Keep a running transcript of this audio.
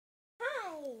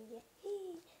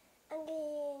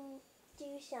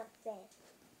There.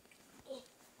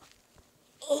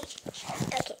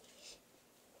 Okay.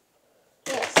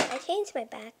 Yes, I changed my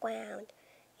background.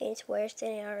 It's worse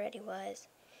than it already was.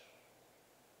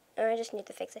 I just need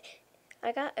to fix it.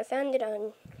 I found it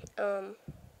on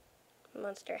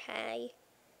Monster High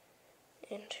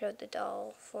and showed the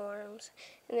doll forms,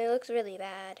 and it looks really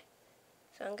bad.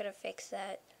 So I'm gonna fix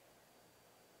that,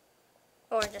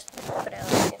 or just put out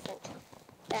a different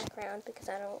background because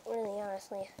I don't really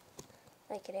honestly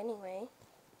like it anyway.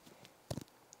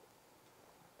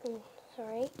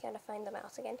 Sorry, gotta find the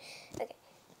mouse again. Okay.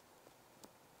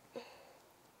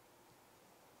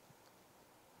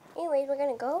 Anyways, we're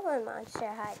gonna go on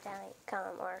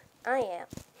monsterhigh.com, or I am.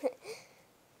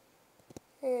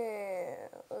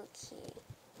 Okay.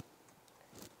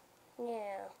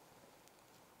 Yeah.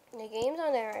 The games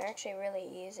on there are actually really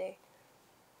easy.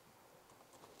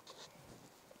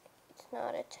 It's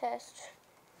not a test,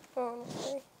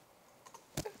 honestly.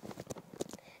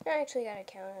 I actually got a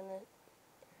count in it.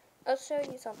 I'll show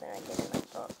you something I did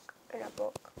in a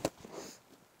book.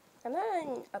 I'm not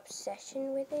an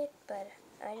obsession with it, but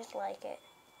I just like it.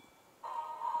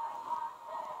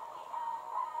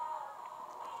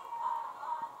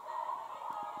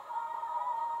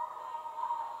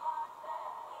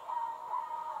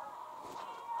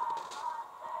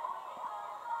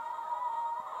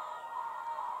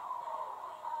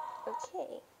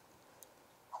 Okay.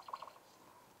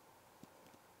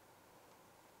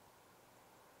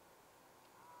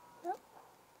 Oh.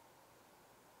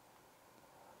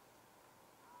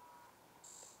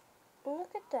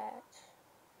 Look at that.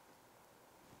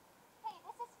 Hey,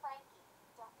 this is Frankie.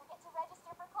 Don't forget to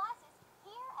register for classes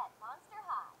here at Monster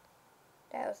High.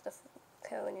 That was the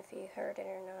code, if you heard it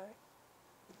or not.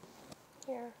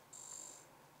 Here.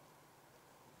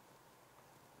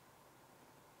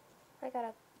 I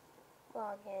gotta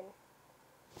log in.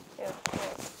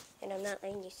 And I'm not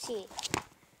letting you see.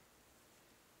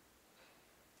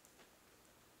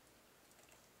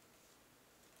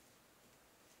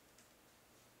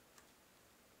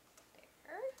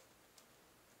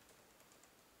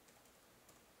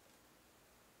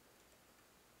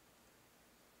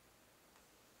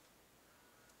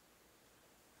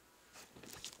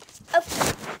 Oh,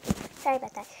 sorry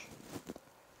about that.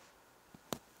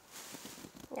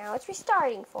 Now it's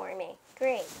restarting for me.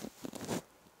 Great.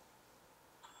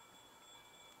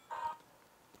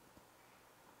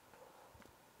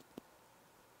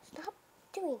 Stop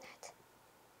doing that.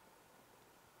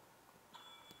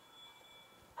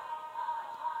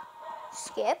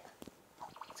 Skip?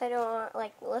 So I don't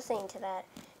like listening to that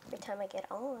every time I get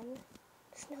on.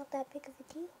 It's not that big of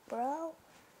a deal, bro.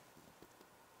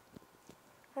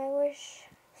 I wish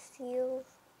Steele's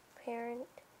parent.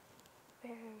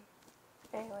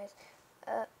 Anyways,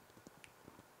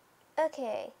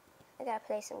 okay. I gotta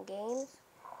play some games,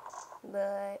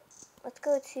 but let's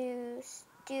go to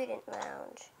Student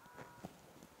Lounge.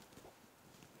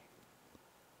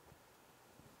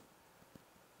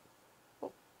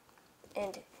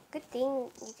 And good thing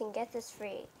you can get this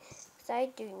free, because I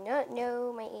do not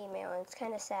know my email, and it's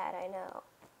kind of sad, I know.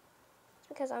 It's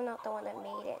because I'm not the one that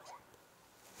made it.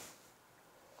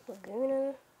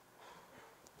 Laguna.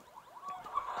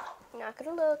 Not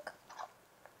gonna look.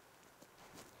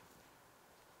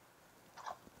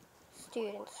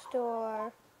 Student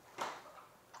store.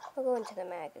 We'll go into the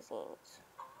magazines.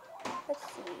 Let's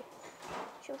see.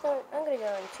 I'm gonna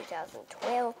go in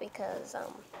 2012 because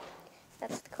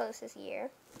that's the closest year.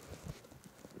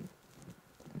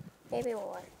 Maybe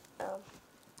what?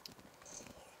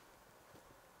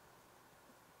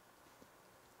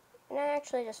 And I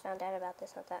actually just found out about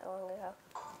this not that long ago,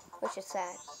 which is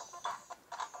sad.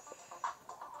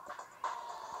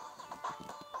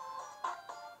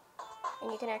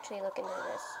 And you can actually look into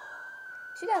this.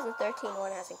 2013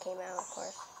 one hasn't came out, of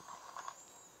course.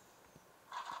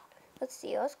 Let's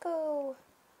see, let's go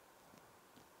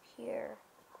here.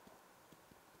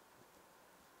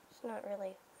 It's not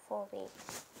really fully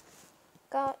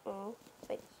gotten,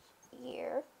 but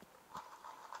here.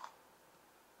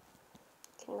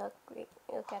 You can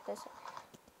look at this.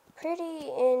 Pretty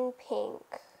in pink.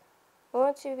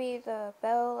 Want to be the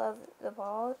belle of the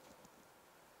ball?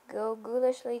 Go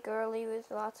ghoulishly girly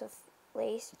with lots of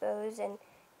lace bows and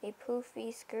a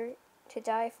poofy skirt to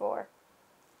die for.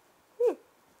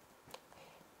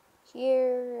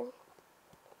 Here,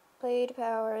 blade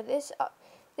power. This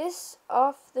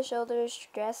off-the-shoulders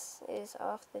dress is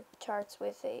off the charts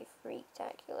with a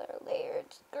spectacular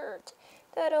layered skirt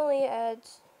that only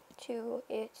adds to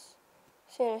its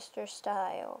sinister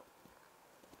style.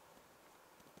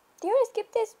 Do you want to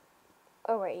skip this?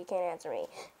 Oh, right, you can't answer me.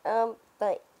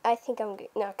 But I think I'm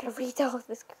not gonna read all of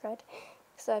this crud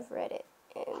because I've read it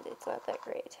and it's not that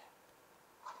great.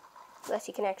 Unless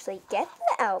you can actually get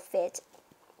the outfit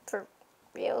for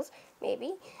reals,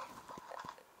 maybe.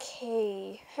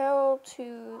 Okay, how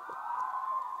to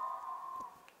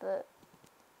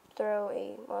throw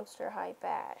a monster high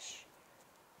bash.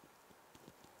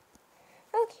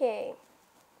 Okay,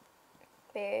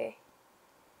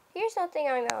 here's something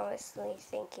I'm honestly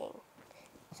thinking.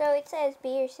 So it says be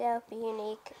yourself, be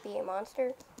unique, be a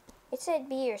monster. It said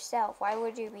be yourself. Why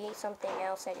would you be something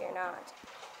else that you're not?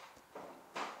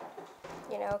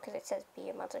 You know, because it says be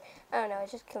a monster. I don't know,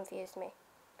 it just confused me.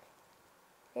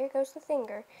 There goes the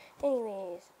finger.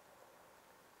 Anyways,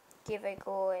 give a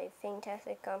goal a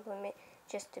fantastic compliment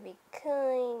just to be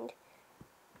kind.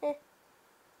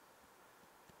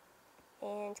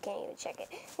 And can't even check it.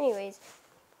 Anyways,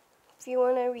 if you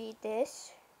want to read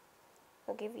this,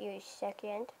 I'll give you a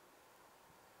second.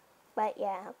 But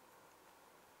yeah.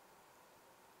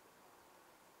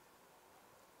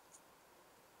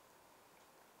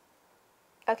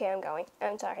 Okay, I'm going.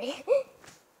 I'm sorry.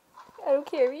 I don't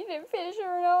care if you didn't finish it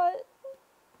or not.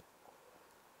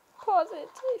 Pause it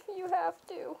if you have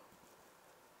to.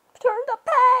 Turn the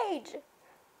page!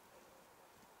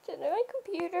 Did my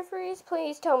computer freeze?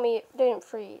 Please tell me it didn't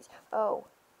freeze. Oh.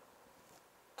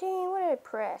 Dang, what did I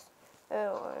press?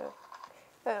 Oh,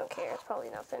 I don't care. It's probably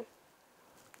nothing.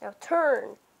 Now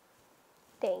turn.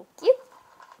 Thank you.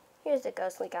 Here's the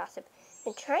ghostly gossip.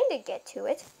 I'm trying to get to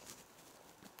it.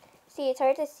 See, it's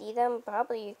hard to see them.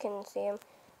 Probably you can see them.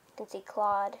 You can see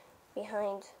Claude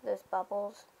behind those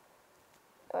bubbles.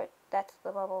 Or that's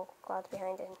the bubble. Claude's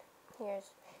behind it.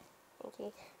 Here's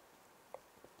Inky.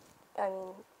 I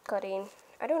mean, Claudine.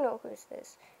 I don't know who's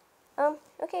this.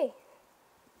 Okay.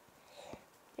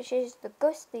 This is the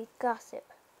ghostly gossip.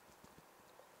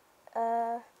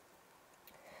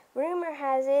 Rumor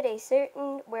has it a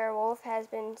certain werewolf has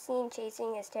been seen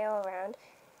chasing his tail around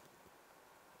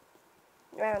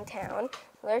town,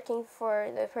 lurking for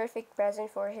the perfect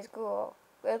present for his ghoul.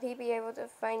 Will he be able to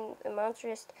find the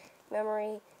monstrous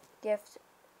memory gift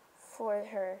for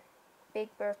her big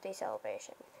birthday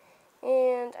celebration?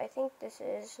 And I think this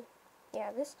is,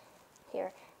 this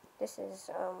is,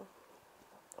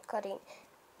 Claudine.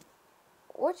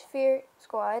 Which Fear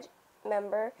Squad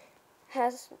member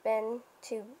has been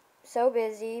so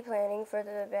busy planning for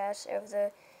the best of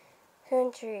the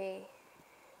country?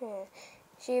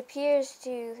 She appears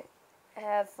to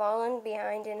have fallen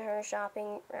behind in her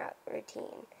shopping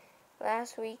routine.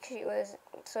 Last week she was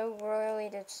so royally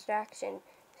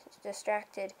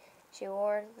distracted she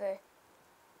wore the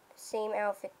same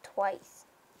outfit twice.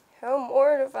 How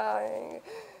mortifying.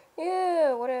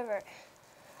 Yeah, whatever.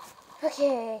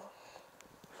 Okay.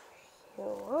 If you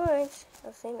want,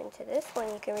 I'll zoom into this one.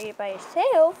 You can read it by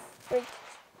yourself. Like,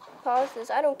 pause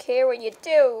this. I don't care what you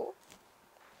do.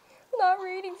 I'm not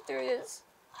reading through this.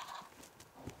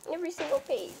 Every single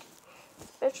page.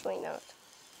 Especially not.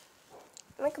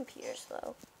 My computer's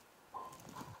slow.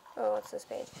 Oh, what's this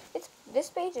page? This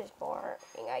page is boring.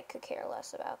 I could care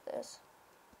less about this.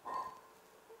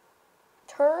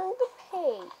 Turn the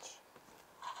page.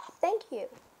 Thank you.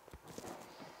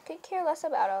 Could care less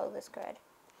about all of this crud.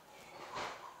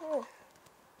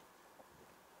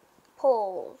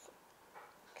 Polls.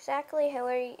 Exactly how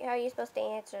are you supposed to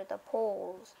answer the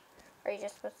polls? Are you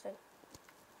just supposed to...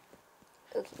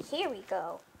 Okay, here we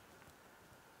go.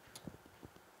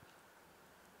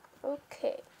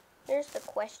 Okay, here's the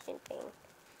question thing.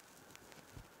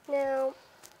 Now,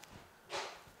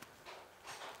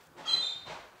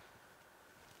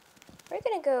 we're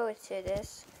gonna go to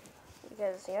this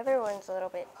because the other one's a little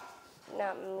bit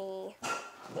not me.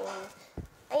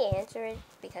 I answer it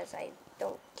because I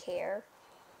don't care.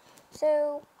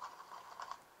 So,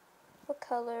 what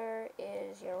color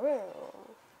is your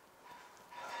room?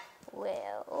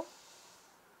 Well,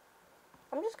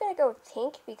 I'm just gonna go with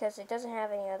pink because it doesn't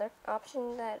have any other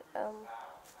option that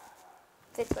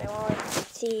fits my wall. You can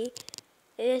see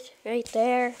it right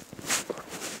there.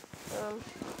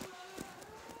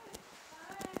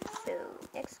 So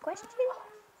next question.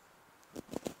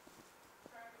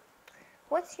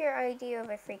 What's your idea of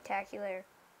a freaktacular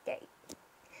day?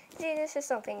 See, this is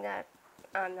something that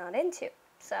I'm not into,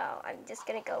 so I'm just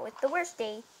gonna go with the worst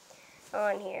day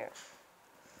on here.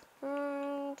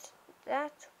 And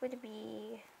that would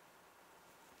be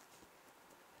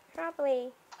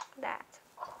probably that.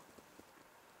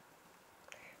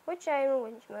 Which item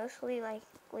would mostly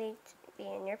likely to be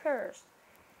in your purse?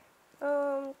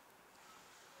 I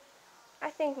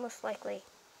think most likely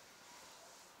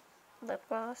lip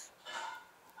gloss.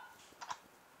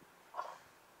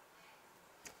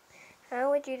 How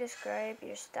would you describe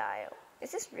your style?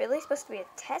 Is this really supposed to be a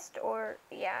test or...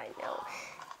 Yeah, I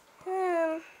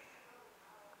know.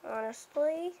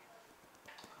 Honestly,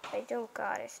 I don't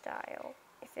got a style.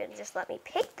 If it'd just let me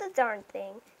pick the darn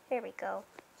thing. There we go.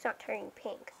 It's not turning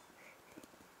pink.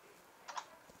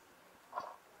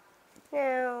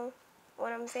 Now,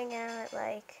 when I'm thinking out,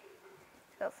 like,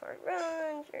 go for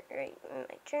runs or write in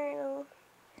my journal,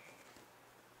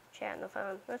 chat on the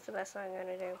phone. That's the best thing I'm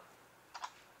gonna do.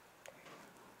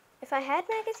 If I had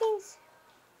magazines,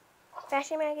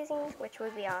 fashion magazines, which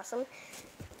would be awesome,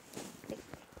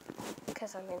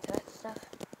 because I'm into that stuff,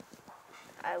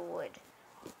 I would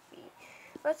be.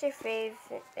 What's your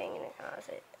favorite thing in the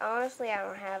closet? Honestly, I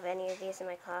don't have any of these in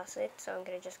my closet, so I'm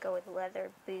gonna just go with leather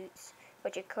boots,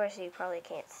 which of course you probably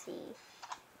can't see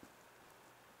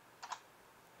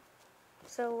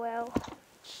so well.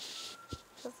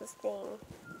 What's this thing?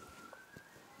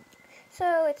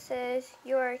 So it says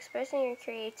you are expressing your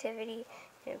creativity,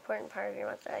 an important part of your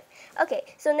monthly life. Okay,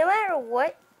 so no matter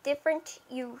what different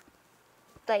you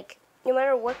like, no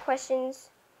matter what questions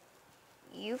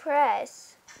you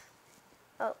press,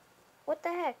 oh, what the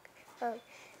heck? Oh,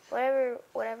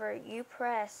 whatever you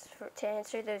press to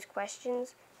answer those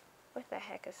questions, what the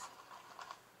heck is?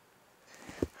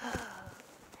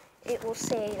 It will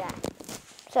say that.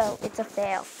 So it's a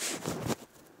fail.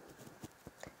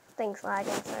 Thing's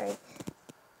lagging. Sorry.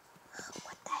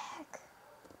 What the heck?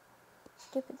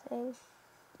 Stupid thing.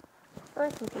 My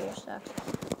computer sucks.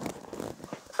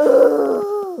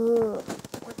 Ooh,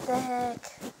 what the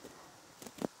heck?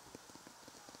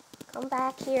 Come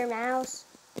back here, mouse.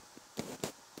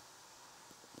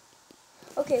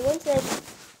 Okay, one sec.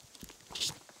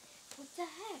 What the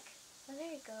heck? Oh,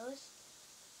 there it goes.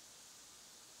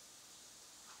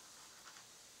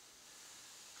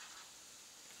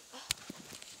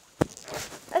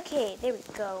 Okay, there we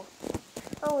go.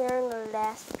 Oh, we're on the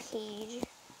last page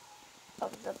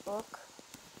of the book.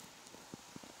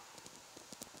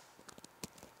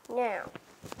 Now,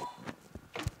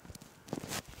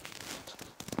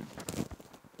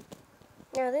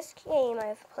 this game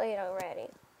I've played already.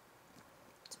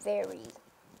 It's very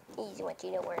easy once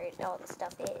you know where all the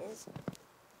stuff is.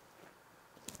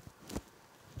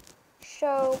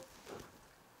 So,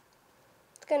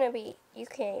 it's gonna be, you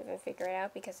can't even figure it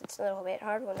out because it's a little bit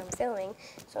hard when I'm filming.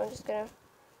 So I'm just gonna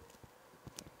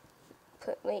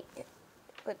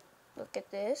look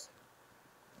at this.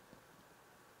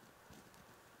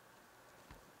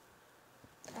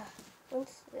 One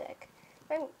sec.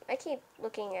 I keep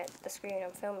looking at the screen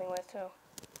I'm filming with, so.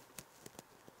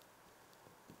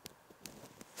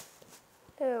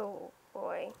 Oh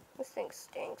boy, this thing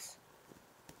stinks.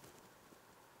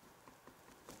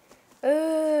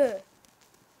 Ugh.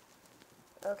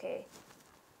 Okay.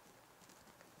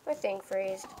 My thing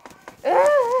freezed.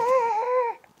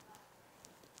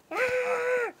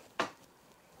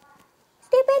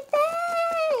 Stupid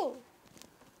thing!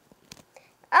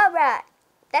 Alright,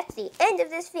 that's the end of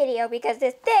this video because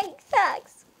this thing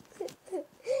sucks.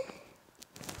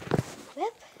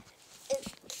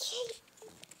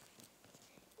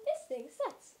 This thing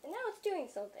sucks, and now it's doing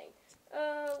something.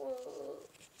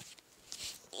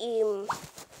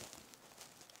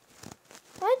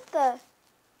 What the?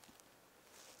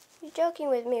 You're joking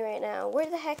with me right now. Where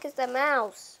the heck is the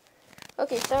mouse?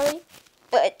 Okay, sorry,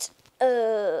 but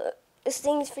this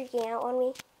thing's freaking out on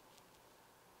me.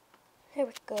 There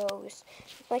it goes.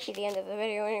 It might be the end of the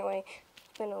video anyway.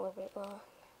 It's been a little bit long.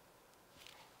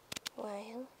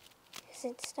 Well, has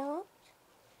it stopped?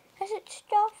 Has it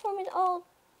stopped from it all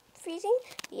freezing?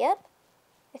 Yep.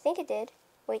 I think it did.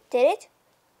 Wait, did it?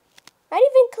 I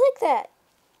didn't even click that.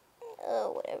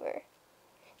 Oh, whatever.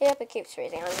 Yep, it keeps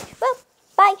freezing on me. Well,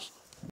 bye.